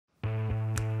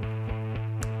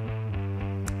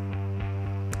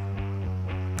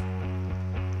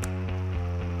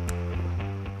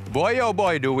Boy oh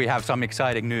boy do we have some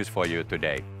exciting news for you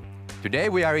today. Today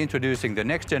we are introducing the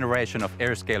next generation of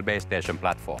AirScale base station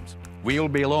platforms. We will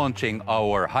be launching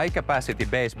our high-capacity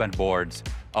baseband boards,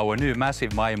 our new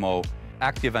massive MIMO,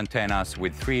 active antennas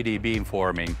with 3D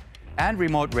beamforming, and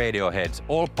remote radio heads,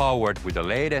 all powered with the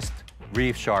latest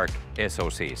ReefShark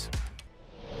SoCs.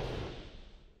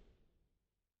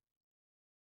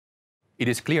 It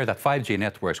is clear that 5G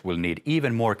networks will need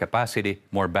even more capacity,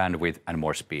 more bandwidth, and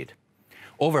more speed.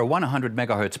 Over 100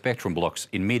 MHz spectrum blocks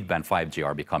in mid-band 5G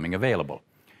are becoming available.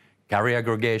 Carrier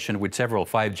aggregation with several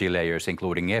 5G layers,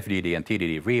 including FDD and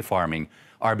TDD refarming,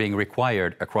 are being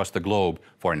required across the globe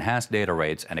for enhanced data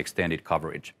rates and extended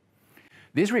coverage.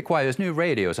 This requires new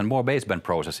radios and more baseband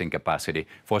processing capacity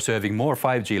for serving more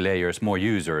 5G layers, more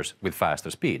users with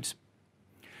faster speeds.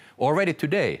 Already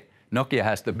today, Nokia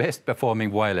has the best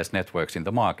performing wireless networks in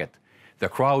the market. The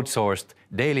crowdsourced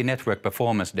daily network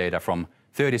performance data from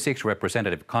 36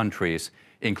 representative countries,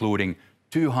 including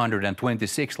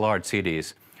 226 large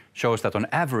cities, shows that on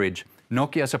average,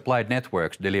 Nokia-supplied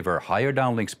networks deliver higher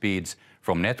downlink speeds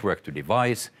from network to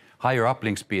device, higher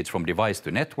uplink speeds from device to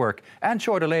network, and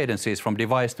shorter latencies from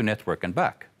device to network and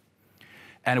back.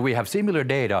 And we have similar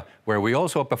data where we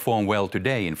also perform well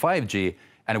today in 5G,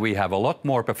 and we have a lot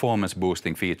more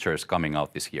performance-boosting features coming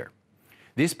out this year.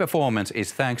 This performance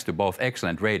is thanks to both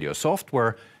excellent radio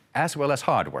software as well as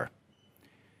hardware.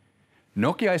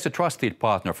 Nokia is a trusted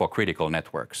partner for critical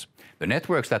networks, the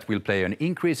networks that will play an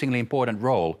increasingly important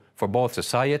role for both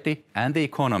society and the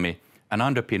economy and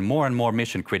underpin more and more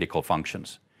mission-critical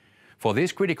functions. For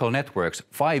these critical networks,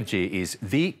 5G is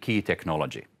the key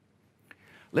technology.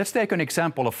 Let's take an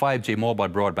example of 5G mobile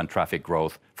broadband traffic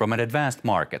growth from an advanced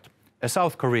market, a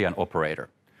South Korean operator.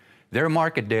 Their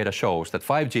market data shows that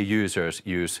 5G users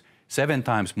use 7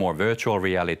 times more virtual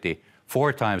reality,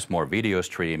 4 times more video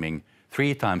streaming,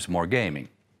 3 times more gaming.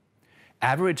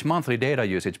 Average monthly data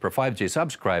usage per 5G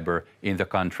subscriber in the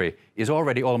country is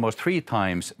already almost 3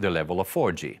 times the level of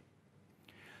 4G.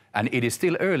 And it is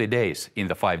still early days in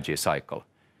the 5G cycle.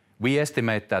 We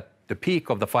estimate that the peak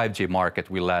of the 5G market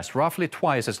will last roughly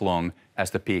twice as long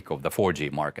as the peak of the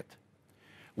 4G market.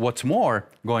 What's more,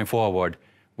 going forward,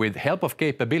 with help of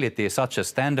capabilities such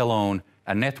as standalone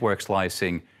and network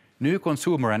slicing, new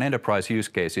consumer and enterprise use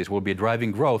cases will be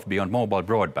driving growth beyond mobile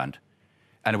broadband.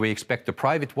 And we expect the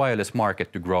private wireless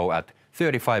market to grow at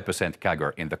 35%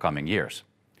 CAGR in the coming years.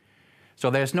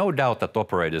 So there's no doubt that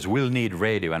operators will need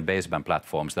radio and baseband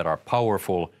platforms that are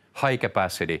powerful, high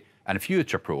capacity, and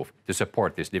future-proof to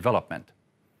support this development.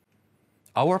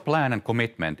 Our plan and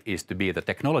commitment is to be the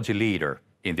technology leader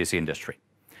in this industry.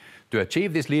 To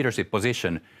achieve this leadership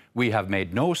position, we have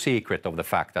made no secret of the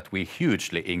fact that we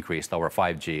hugely increased our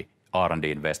 5G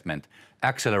R&D investment,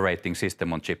 accelerating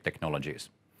system-on-chip technologies.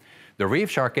 The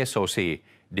ReefShark SoC,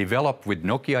 developed with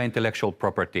Nokia intellectual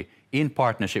property in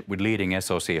partnership with leading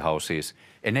SoC houses,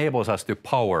 enables us to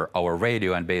power our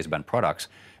radio and baseband products,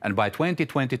 and by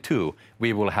 2022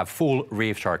 we will have full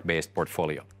ReefShark-based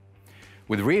portfolio.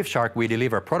 With ReefShark, we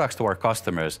deliver products to our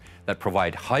customers that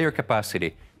provide higher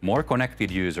capacity, more connected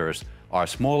users, are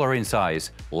smaller in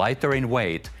size, lighter in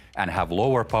weight, and have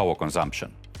lower power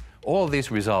consumption. All this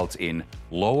results in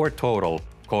lower total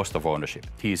cost of ownership,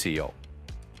 TCO.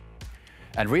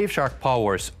 And ReefShark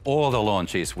powers all the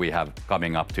launches we have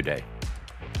coming up today.